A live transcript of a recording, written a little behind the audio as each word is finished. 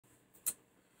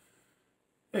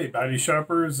Hey, body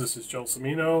shoppers, this is Joel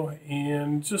Semino,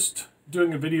 and just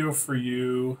doing a video for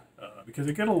you because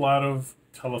I get a lot of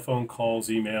telephone calls,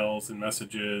 emails, and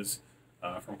messages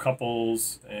from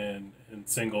couples and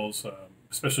singles,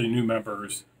 especially new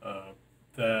members,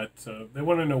 that they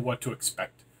want to know what to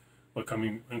expect when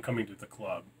coming to the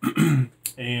club.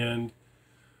 And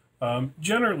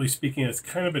generally speaking, it's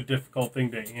kind of a difficult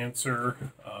thing to answer,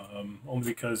 only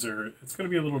because it's going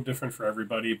to be a little different for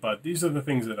everybody. But these are the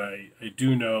things that I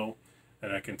do know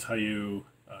and I can tell you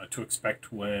to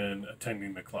expect when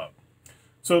attending the club.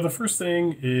 So the first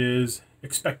thing is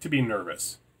expect to be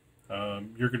nervous.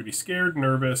 You're going to be scared,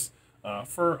 nervous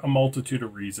for a multitude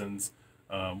of reasons.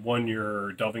 One,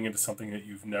 you're delving into something that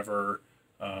you've never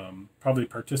probably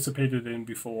participated in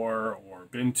before or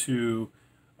been to.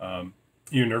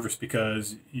 You're nervous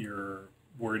because you're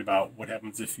worried about what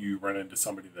happens if you run into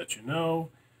somebody that you know.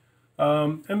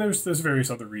 And there's various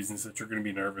other reasons that you're going to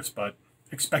be nervous, but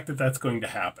expect that that's going to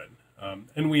happen.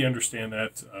 And we understand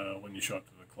that when you show up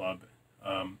to the club.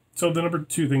 So the number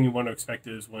two thing you want to expect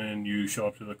is when you show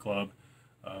up to the club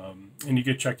and you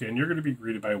get checked in, you're going to be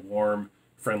greeted by warm,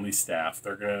 friendly staff.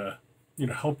 They're going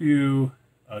to help you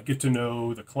get to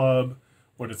know the club,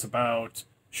 what it's about,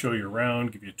 show you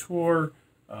around, give you a tour,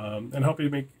 and help to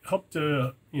make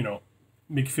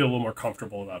you feel a little more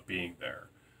comfortable about being there.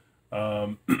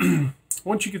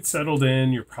 Once you get settled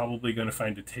in, you're probably going to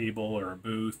find a table or a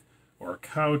booth or a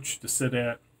couch to sit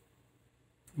at.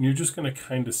 And you're just going to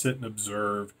kind of sit and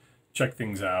observe, check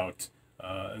things out,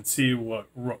 and see what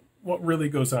really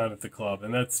goes on at the club.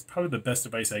 And that's probably the best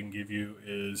advice I can give you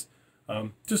is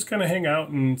just kind of hang out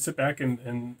and sit back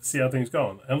and see how things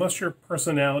go. Unless your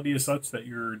personality is such that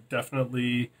you're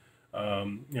definitely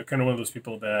kind of one of those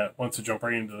people that wants to jump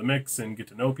right into the mix and get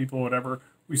to know people, whatever,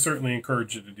 we certainly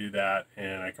encourage you to do that.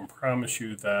 And I can promise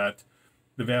you that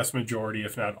the vast majority,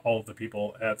 if not all of the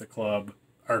people at the club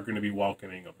are going to be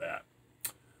welcoming of that.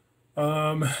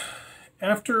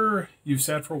 After you've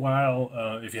sat for a while,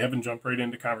 if you haven't jumped right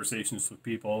into conversations with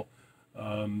people,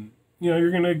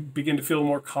 you're going to begin to feel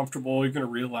more comfortable. You're going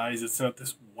to realize it's not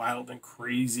this wild and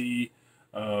crazy,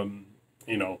 you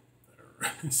know,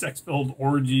 sex-filled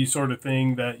orgy sort of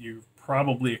thing that you're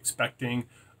probably expecting.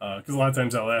 Because a lot of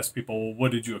times I'll ask people, what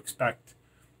did you expect?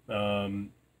 And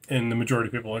the majority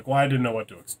of people are like, well, I didn't know what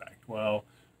to expect. Well,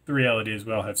 the reality is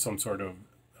we all have some sort of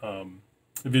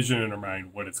vision in our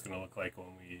mind what it's going to look like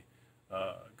when we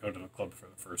go to the club for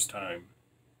the first time.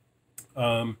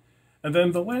 And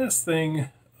then the last thing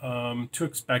to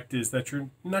expect is that you're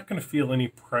not going to feel any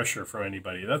pressure from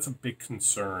anybody. That's a big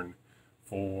concern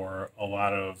for a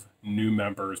lot of new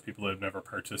members, people that have never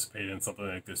participated in something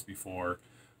like this before.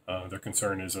 Their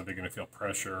concern is, are they going to feel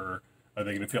pressure? Are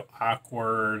they going to feel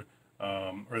awkward?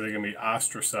 Are they going to be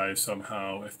ostracized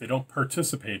somehow if they don't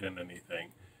participate in anything?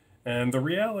 And the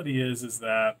reality is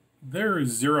that there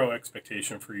is zero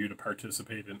expectation for you to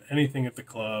participate in anything at the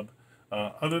club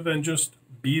other than just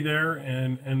be there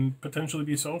and potentially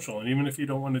be social. And even if you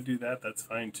don't want to do that, that's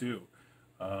fine too.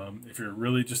 If you're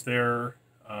really just there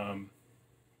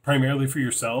primarily for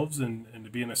yourselves and to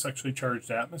be in a sexually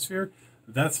charged atmosphere,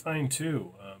 that's fine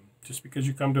too. Just because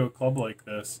you come to a club like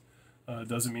this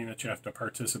doesn't mean that you have to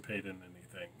participate in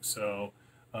anything. So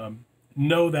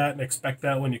know that and expect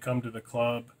that when you come to the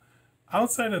club.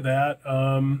 Outside of that,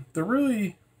 there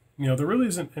really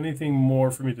isn't anything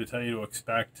more for me to tell you to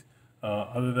expect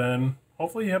other than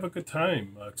hopefully you have a good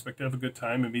time. Expect to have a good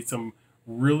time and meet some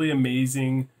really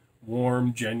amazing,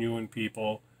 warm, genuine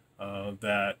people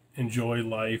that enjoy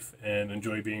life and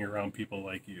enjoy being around people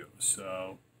like you.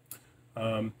 So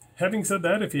having said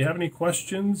that, if you have any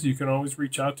questions, you can always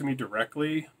reach out to me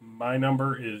directly. My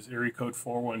number is area code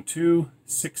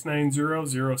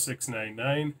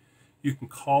 412-690-0699. You can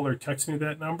call or text me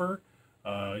that number.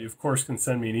 You, of course, can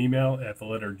send me an email at the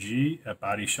letter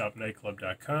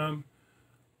G@bodyshopnightclub.com.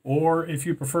 Or if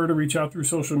you prefer to reach out through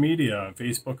social media on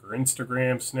Facebook or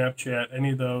Instagram, Snapchat,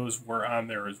 any of those, we're on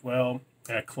there as well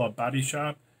at Club Body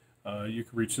Shop. You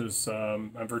can reach us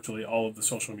on virtually all of the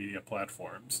social media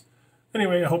platforms.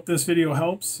 Anyway, I hope this video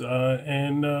helps,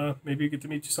 and maybe I get to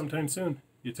meet you sometime soon.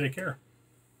 You take care.